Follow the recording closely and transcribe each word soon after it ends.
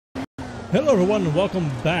Hello everyone and welcome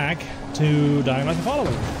back to Dying Like a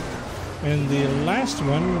Follower. In the last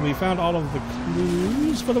one we found all of the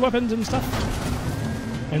clues for the weapons and stuff.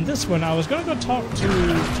 In this one I was going to go talk to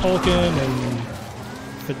Tolkien and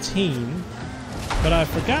Fatine, but I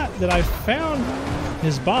forgot that I found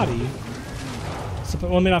his body.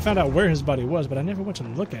 Well, I mean I found out where his body was, but I never went to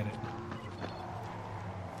look at it.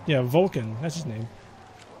 Yeah, Vulcan, that's his name.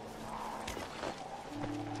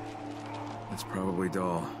 That's probably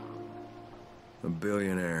Dahl. A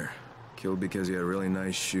billionaire. Killed because he had really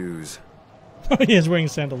nice shoes. Oh, he is wearing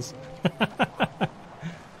sandals.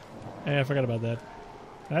 Hey, I forgot about that.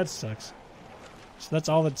 That sucks. So that's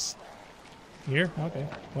all that's here? Okay,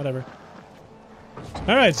 whatever.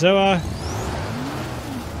 Alright, so,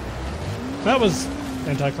 that was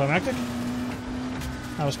anticlimactic.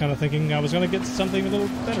 I was kind of thinking I was going to get something a little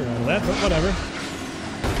better out of that, but whatever.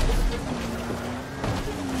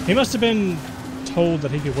 He must have been told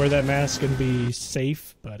that he could wear that mask and be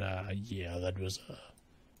safe, but yeah, that was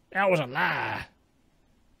a lie.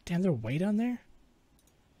 Damn, they're way down there.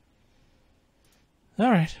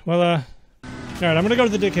 All right, well, all right, I'm gonna go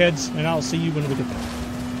to the dickheads, and I'll see you when we get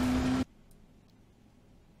there.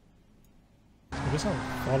 I guess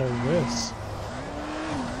I'll follow this.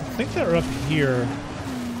 I think they're up here.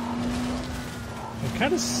 It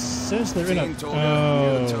kind of says they're in a.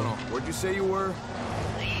 Oh. Where'd you say you were?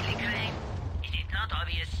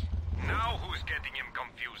 Now who's getting him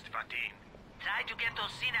confused, Fatine? Try to get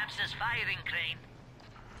those synapses firing, Crane.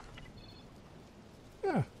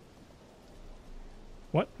 Yeah.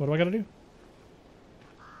 What? What do I gotta do?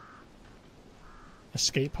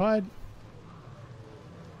 Escape pod?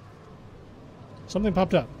 Something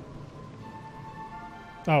popped up.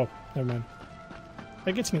 Oh, never mind.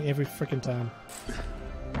 That gets me every freaking time.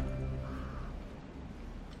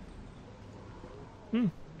 Hmm.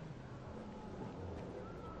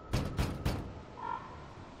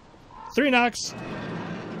 3 knocks.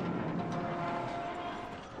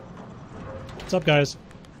 What's up, guys?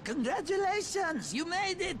 Congratulations, you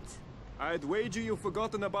made it. I'd wager you've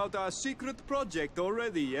forgotten about our secret project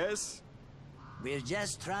already, yes? We're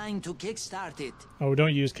just trying to kickstart it. Oh,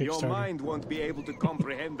 don't use Your Kickstarter. mind won't be able to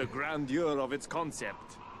comprehend the grandeur of its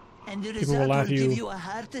concept. And the People result will laugh will you give you a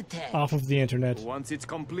heart attack. off of the internet. Once it's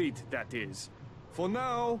complete, that is. For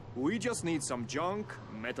now, we just need some junk,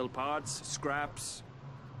 metal parts, scraps,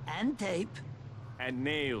 And tape. and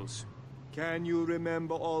nails. Can you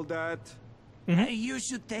remember all that? You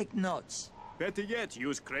should take notes. Better yet,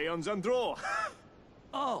 use crayons and draw.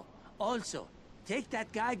 Oh, also, take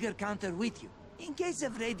that Geiger counter with you, in case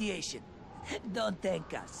of radiation. Don't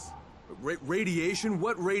thank us. Radiation?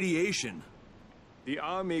 What radiation? The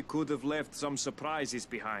army could have left some surprises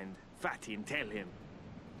behind. Fatine, tell him.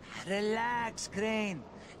 Relax, Crane.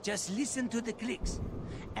 Just listen to the clicks.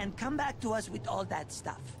 And come back to us with all that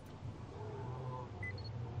stuff.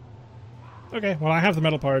 Okay, well I have the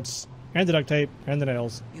metal parts, and the duct tape, and the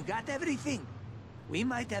nails. You got everything. We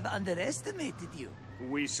might have underestimated you.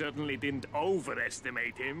 We certainly didn't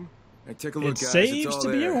overestimate him. Hey, take a look, It guys. saves it's all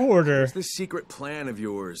to be there. a hoarder. What's this secret plan of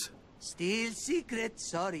yours? Still secret,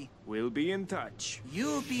 sorry. We'll be in touch.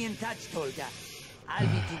 You be in touch, Tolga. I'll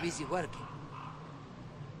be too busy working.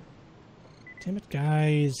 Damn it,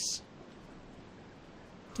 guys.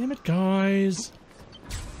 Damn it, guys.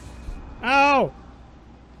 Ow!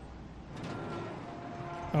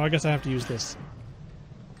 Oh, I guess I have to use this.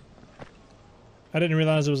 I didn't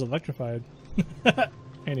realize it was electrified.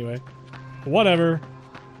 Anyway. Whatever.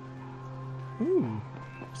 Ooh.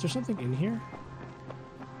 Is there something in here?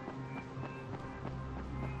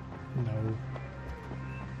 No.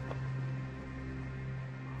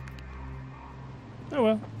 Oh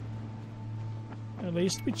well. At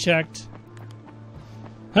least we checked.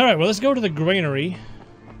 Alright, well let's go to the Granary.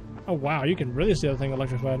 Oh wow, you can really see the thing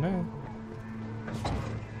electrified now.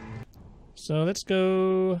 So let's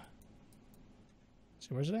go... Let's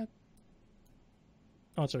see, where's it at?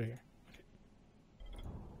 Oh, it's over here. Okay.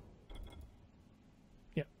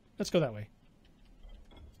 Yeah, let's go that way.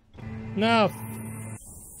 No!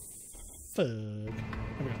 Fuck. There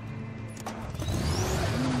we go.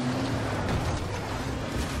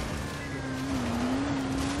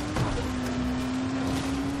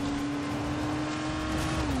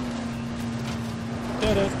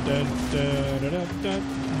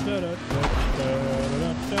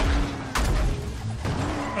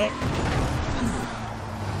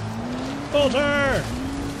 Bolter!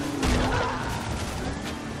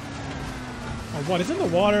 Oh, what? It's in the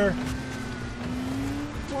water.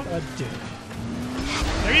 What a dick.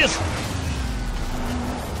 There he is!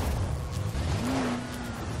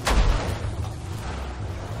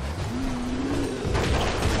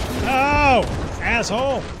 Ah!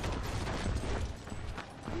 asshole!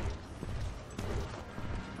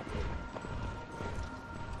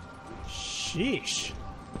 Sheesh.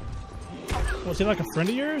 Was he like a friend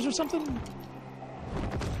of yours or something?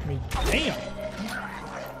 I mean, damn.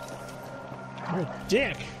 You're a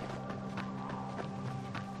dick.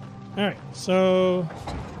 Alright, so...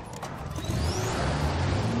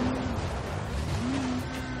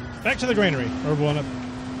 back to the granary. Or well,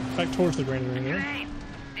 back towards the granary. Crane,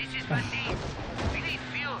 this is Fantine. We need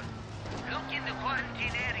fuel. Look in the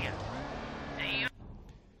quarantine area.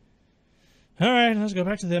 Alright, let's go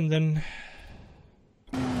back to them then.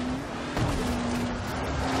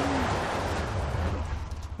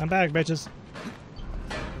 I'm back, bitches.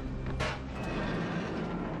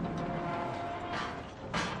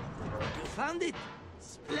 You found it?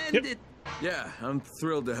 Splendid. Yep. Yeah, I'm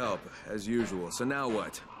thrilled to help, as usual. So now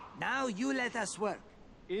what? Now you let us work.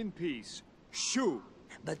 In peace. Shoo!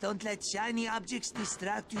 But don't let shiny objects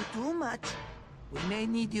distract you too much. We may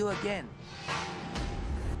need you again.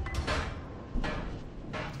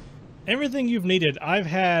 Everything you've needed, I've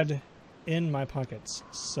had in my pockets.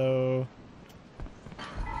 So...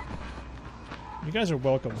 you guys are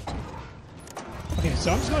welcome. Okay,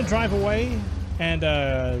 so I'm just gonna drive away and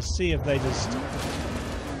see if they just,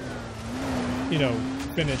 you know,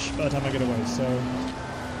 finish by the time I get away. So,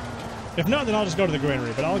 if not, then I'll just go to the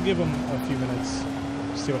granary. But I'll give them a few minutes,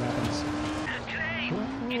 see what happens. Crane,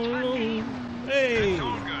 it's Fantine. Hey! That's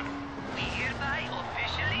all good. We hereby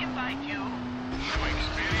officially invite you to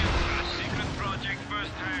experience our secret project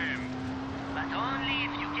firsthand. But only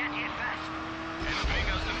if you get here fast. And bring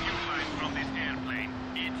us a few flights from this airplane.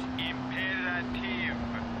 It's imperative.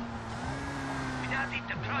 Without it,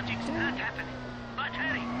 the project's not happening. But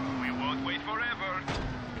hurry, we won't wait forever.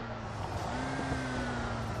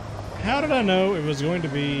 How did I know it was going to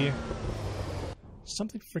be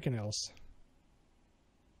something freaking else?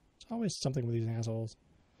 It's always something with these assholes.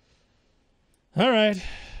 All right,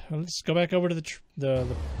 well, let's go back over to the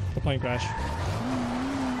plane crash.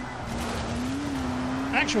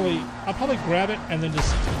 Actually, I'll probably grab it and then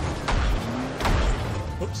just,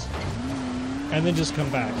 oops, and then just come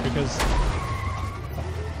back because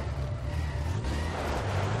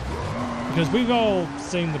we've all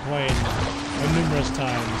seen the plane numerous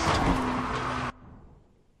times.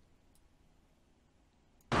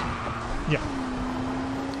 Yeah.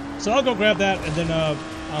 So I'll go grab that and then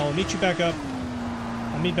I'll meet you back up.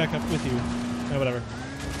 I'll meet back up with you. Whatever.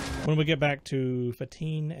 When we get back to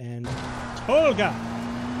Fantine and Tolga.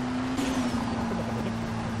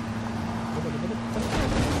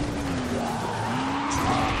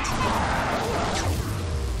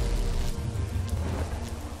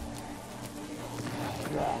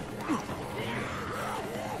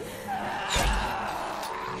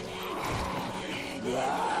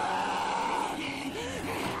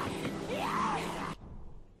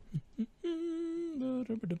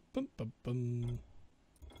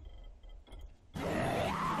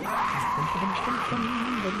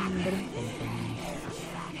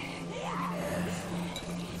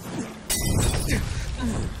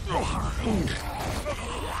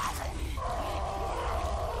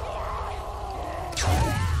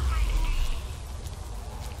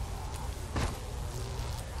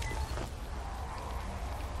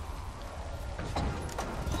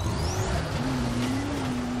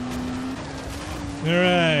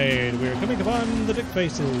 Alright, we're coming upon the dick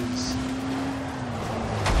faces.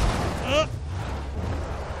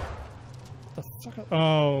 The fuck?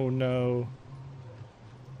 Oh no.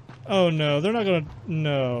 Oh no, they're not gonna.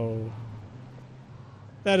 No.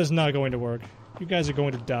 That is not going to work. You guys are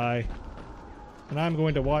going to die. And I'm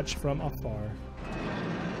going to watch from afar.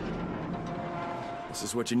 This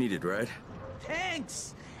is what you needed, right?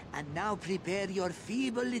 Thanks! And now prepare your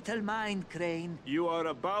feeble little mind, Crane. You are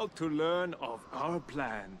about to learn of our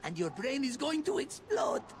plan. And your brain is going to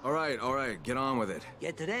explode. All right, get on with it.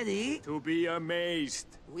 Get ready. To be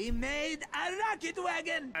amazed. We made a rocket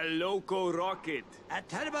wagon. A loco rocket. A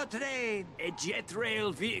turbo train. A jet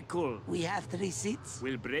rail vehicle. We have 3 seats.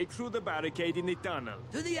 We'll break through the barricade in the tunnel.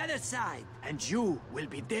 To the other side. And you will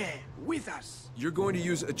be there with us. You're going to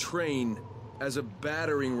use a train as a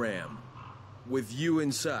battering ram. With you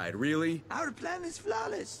inside, really? Our plan is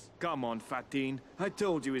flawless. Come on, Fantine. I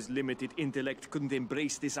told you his limited intellect couldn't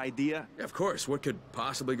embrace this idea. Of course, what could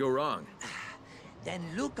possibly go wrong? Then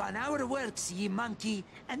look on our works, ye monkey,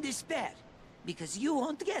 and despair. Because you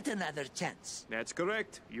won't get another chance. That's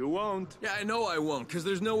correct. You won't. Yeah, I know I won't, because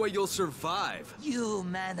there's no way you'll survive. You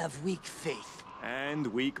man of weak faith. And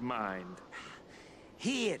weak mind.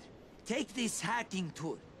 Here, take this hacking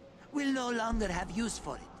tool. We'll no longer have use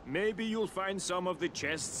for it. Maybe you'll find some of the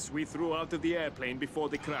chests we threw out of the airplane before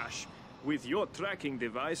the crash. With your tracking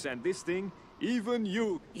device and this thing, even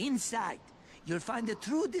you... Inside, you'll find a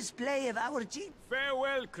true display of our gene.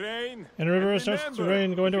 Farewell, Crane. And the river starts to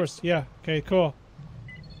rain, go indoors. Yeah, okay, cool.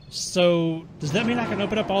 So, does that mean I can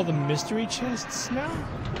open up all the mystery chests now?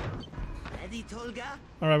 Ready, Tolga?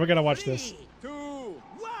 Alright, we gotta watch this. 2,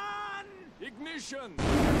 1, ignition!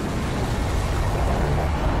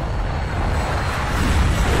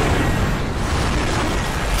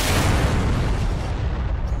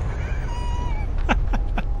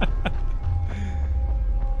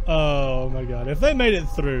 Oh my god. If they made it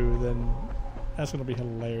through, then that's gonna be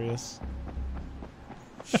hilarious.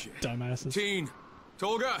 Dumbasses. Teen,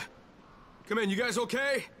 Tolga, come in. You guys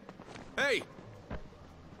okay? Hey.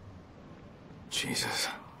 Jesus.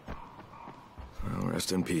 Well,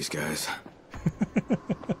 rest in peace, guys.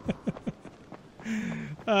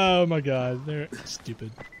 Oh my god, they're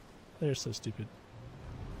stupid. They're so stupid.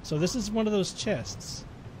 So this is one of those chests.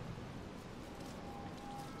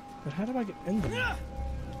 But how do I get in them?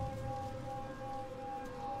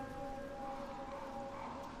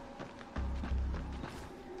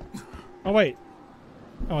 Oh wait.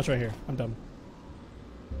 Oh, it's right here. I'm dumb.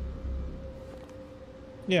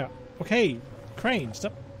 Yeah. Okay. Crane,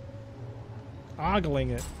 stop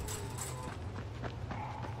ogling it.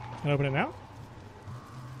 Can I open it now?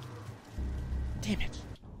 Damn it.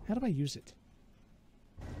 How do I use it?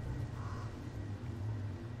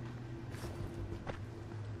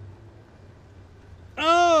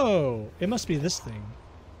 Oh! It must be this thing.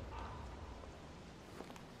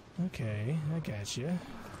 Okay, I gotcha.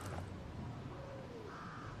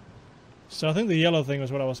 So I think the yellow thing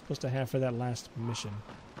was what I was supposed to have for that last mission.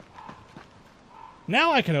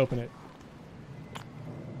 Now I can open it!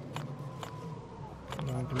 Come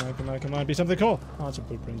on, come on, come on, come on. Be something cool! Oh, it's a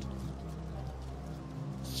blueprint.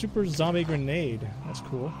 Super zombie grenade. That's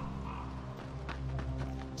cool.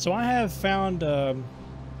 So I have found, I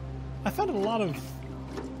found a lot of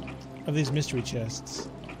these mystery chests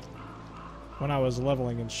when I was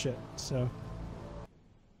leveling and shit, so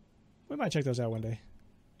we might check those out one day.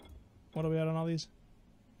 What are we at on all these?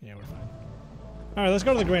 Yeah, we're fine. Alright, let's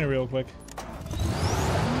go to the Granary real quick.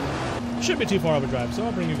 Shouldn't be too far of a drive, so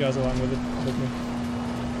I'll bring you guys along with me.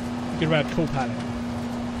 You can ride co-pilot.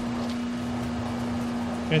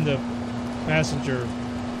 In the passenger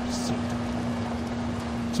seat.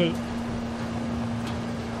 So...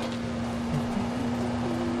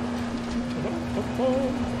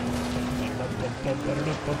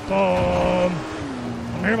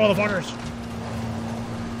 I'm here, motherfuckers!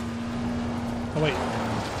 Oh wait.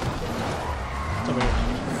 It's over here.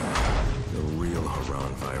 The real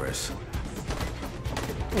Haran virus.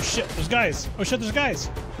 Oh shit, there's guys! Oh shit, there's guys!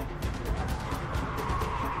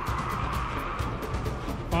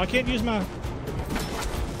 Oh, I can't use my...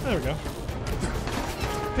 There we go.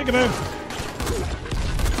 Peekaboo!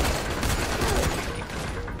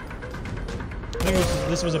 I think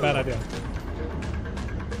this was a bad idea.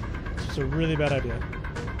 This was a really bad idea.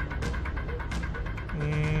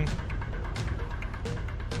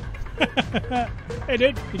 Hey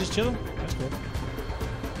dude, you just chilling? That's cool.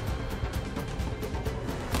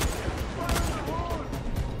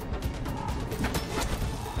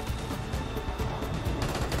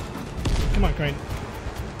 Come on, Crane.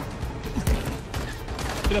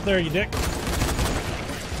 Get up there, you dick.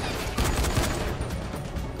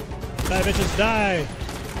 Die, bitches, die!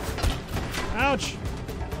 Ouch!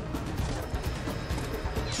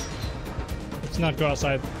 Let's not go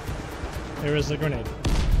outside. There is a grenade.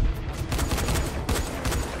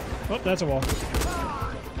 Oh, that's a wall.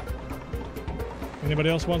 Anybody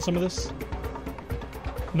else want some of this?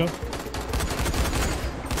 No?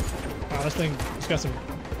 Wow, this thing, it's got some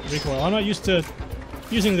recoil. I'm not used to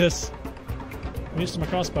using this. I'm used to my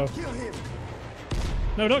crossbow.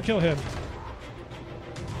 No, don't kill him.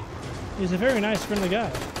 He's a very nice, friendly guy.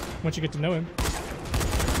 Once you get to know him.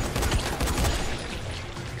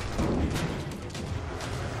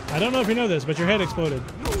 I don't know if you know this, but your head exploded.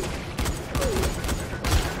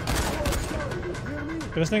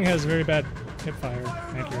 But this thing has very bad hip fire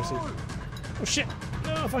accuracy. Oh shit!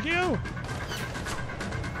 No, fuck you!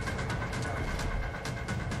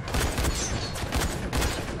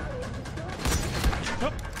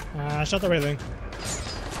 Oh! I shot the railing.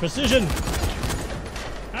 Precision!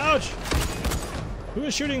 Ouch! Who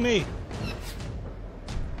is shooting me?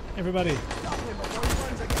 Everybody.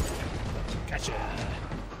 Gotcha.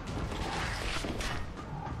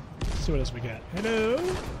 Let's see what else we got. Hello?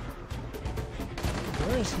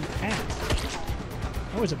 Where is he at?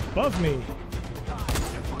 Oh, he's above me.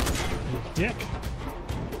 You dick.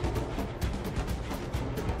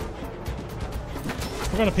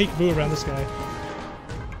 We're gonna peek-boo around this guy.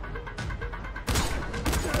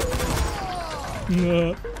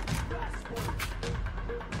 I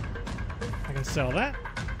can sell that.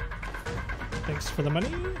 Thanks for the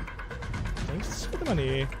money. Thanks for the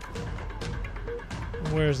money.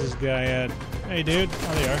 Where's this guy at? Hey, dude.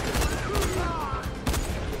 Oh, they are.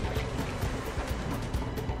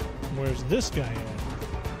 Where's this guy at?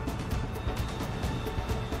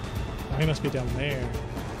 Oh, he must be down there.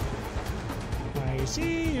 I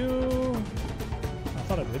see you. I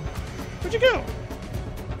thought I did. Where'd you go?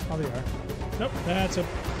 Oh, they are. Nope, that's up.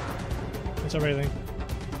 That's up everything.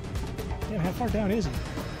 Damn, how far down is he?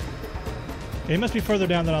 Okay, he must be further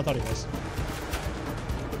down than I thought he was.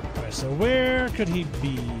 Alright, so where could he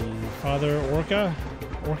be? Father Orca?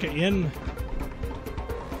 Orca Inn?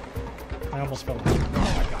 I almost fell.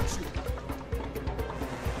 Oh, I got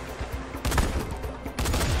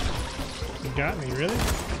you. You got me, really?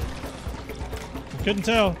 I couldn't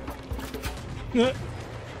tell. Alright.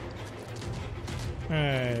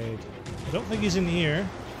 I don't think he's in here.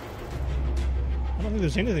 I don't think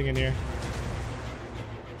there's anything in here.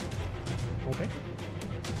 Okay.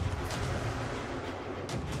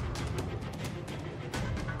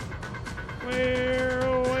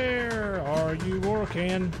 Where are you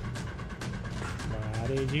working? Why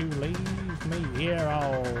did you leave me here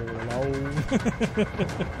all alone?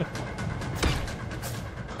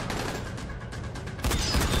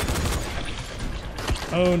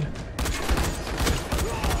 Owned.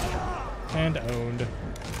 And owned.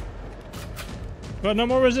 But no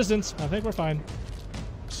more resistance. I think we're fine.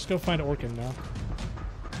 Let's just go find Orkin now.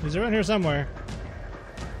 He's around here somewhere.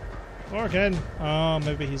 Orkin! Oh,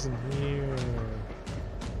 maybe he's in here.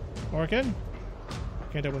 Orkin?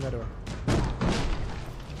 Can't open that door.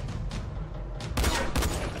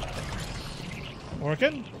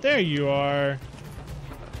 Orkin? There you are.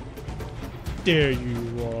 There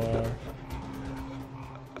you are.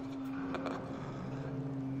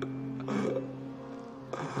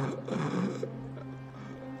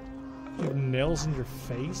 You have nails in your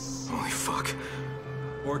face? Holy fuck.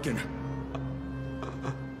 Orkin.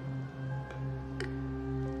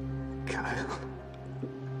 Kyle.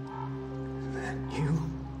 Is that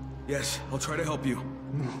you? Yes, I'll try to help you.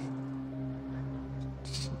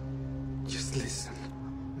 Just listen.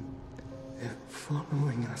 They're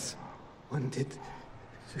following us. Wanted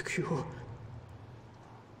secure.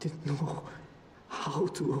 Didn't know how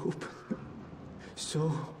to open.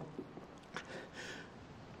 So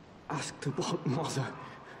asked about Mother.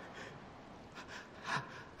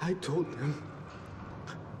 I told them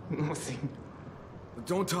nothing.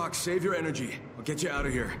 Don't talk, save your energy. I'll get you out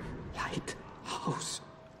of here. Lighthouse.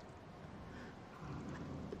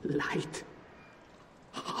 Lighthouse.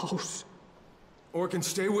 Orkin,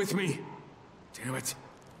 stay with me. Damn it.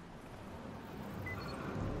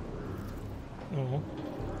 Oh.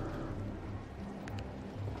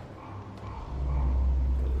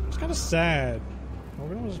 It's kind of sad.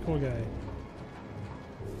 Orkin was a cool guy.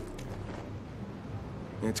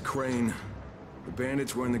 It's Crane. The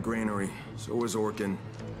bandits were in the Granary. So was Orkin.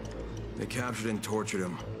 They captured and tortured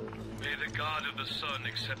him. May the God of the Sun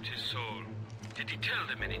accept his soul. Did he tell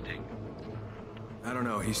them anything? I don't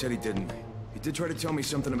know. He said he didn't. He did try to tell me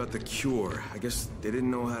something about the cure. I guess they didn't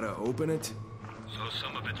know how to open it. So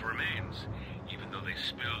some of it remains, even though they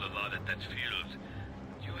spilled a lot at that field.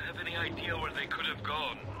 Do you have any idea where they could have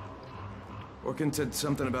gone? Orkin said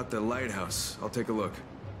something about the lighthouse. I'll take a look.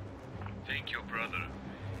 Thank you, brother.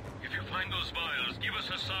 If you find those vials, give us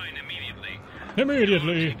a sign immediately.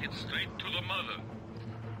 Immediately. We'll take it straight to the mother.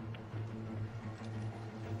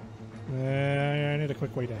 I need a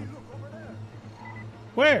quick way down.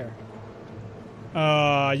 Where?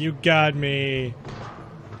 You got me.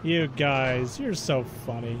 You guys, you're so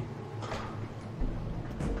funny.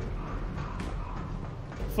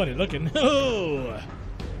 Funny looking. Oh!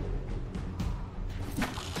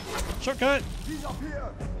 Shortcut! He's up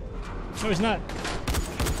here. No, he's not.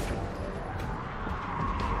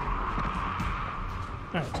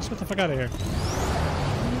 Alright, let's get the fuck out of here.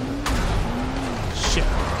 Shit.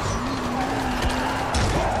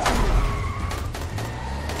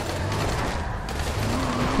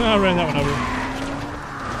 I ran that one over.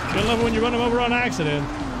 You love it when you run them over on accident.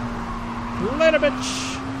 Later,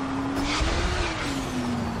 bitch!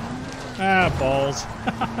 Ah, balls.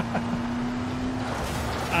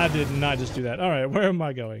 I did not just do that. Alright, where am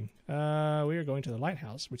I going? We are going to the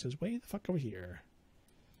lighthouse, which is way the fuck over here.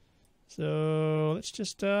 So, let's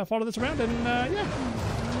just follow this around and, yeah.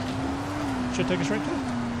 Should take us right to it.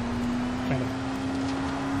 Kind of.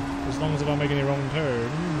 As long as I don't make any wrong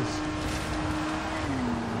turns.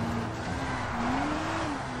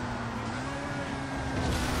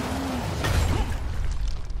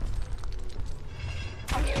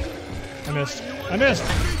 I missed. I missed!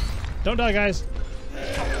 Don't die, guys.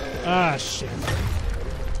 Ah, shit.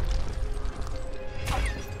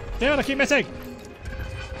 Damn it, I keep missing!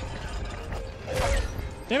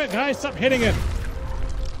 Damn it, guys, stop hitting it!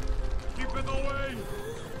 Keep it away!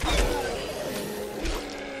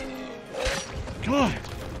 God!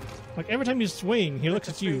 Like, every time you swing, he looks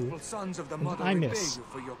at you. Sons of the and mother I repay miss. you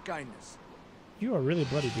for your kindness. You are really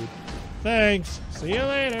bloody, dude. Thanks! See you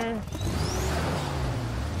later!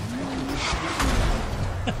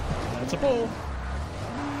 That's a pull.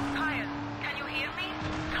 Kyle, can you hear me?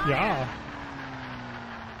 Kyle? Yeah.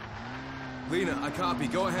 Lena, I copy.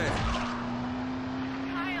 Go ahead.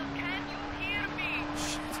 Kyle, can you hear me?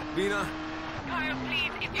 Lena, Kyle,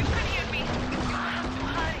 please, if you can hear me, you have to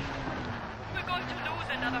hurry. We're going to lose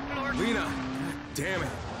another floor. Lena! Damn it.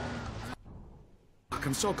 Fuck,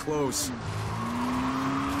 I'm so close.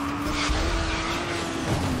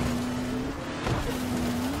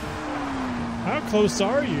 How close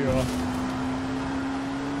are you?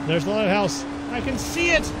 There's the lighthouse. I can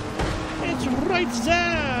see it! It's right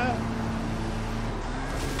there!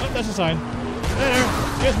 Oh, that's a sign. There!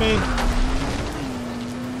 Excuse me.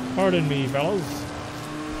 Pardon me, fellas.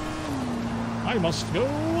 I must go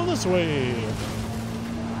this way.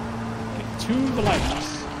 Get to the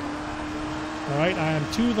lighthouse. Alright, I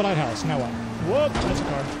am to the lighthouse. Now what? Whoop! That's a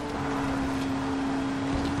car.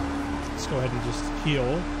 Let's go ahead and just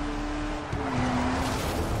heal.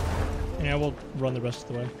 Yeah, we'll run the rest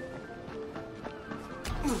of the way.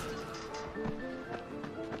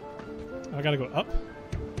 I gotta go up.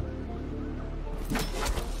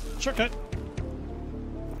 Shortcut!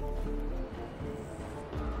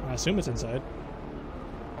 I assume it's inside.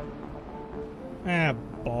 Ah,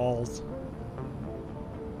 balls.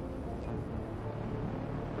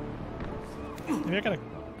 Maybe I gotta...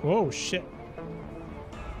 Whoa, shit.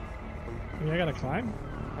 Maybe I gotta climb?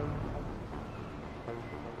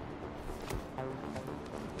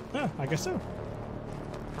 Huh, I guess so.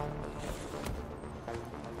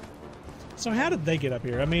 So how did they get up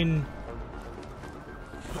here? I mean...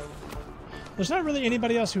 There's not really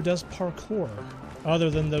anybody else who does parkour, other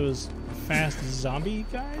than those fast zombie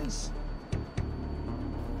guys.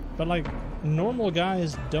 But, like, normal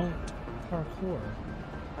guys don't parkour.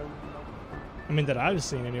 I mean, that I've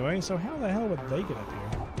seen anyway, so how the hell would they get up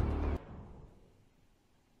here?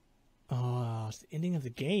 Oh, it's the ending of the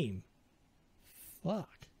game. Fuck.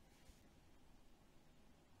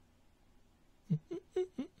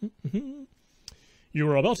 You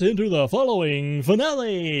are about to enter the following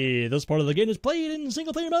finale. This part of the game is played in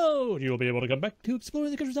single-player mode. You will be able to come back to explore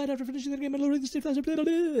the countryside after finishing the game and loading the save files.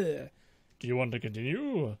 Do you want to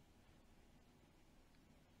continue?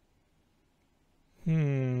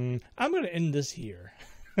 I'm going to end this here.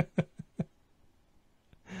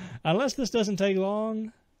 Unless this doesn't take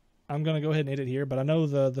long, I'm going to go ahead and end it here. But I know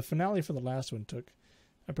the finale for the last one took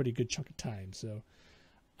a pretty good chunk of time. So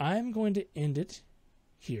I'm going to end it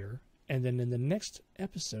here. And then in the next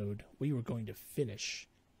episode, we were going to finish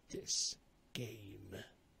this game.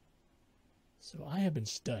 So I have been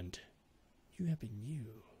sTunT. You have been you.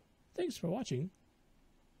 Thanks for watching.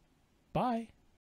 Bye.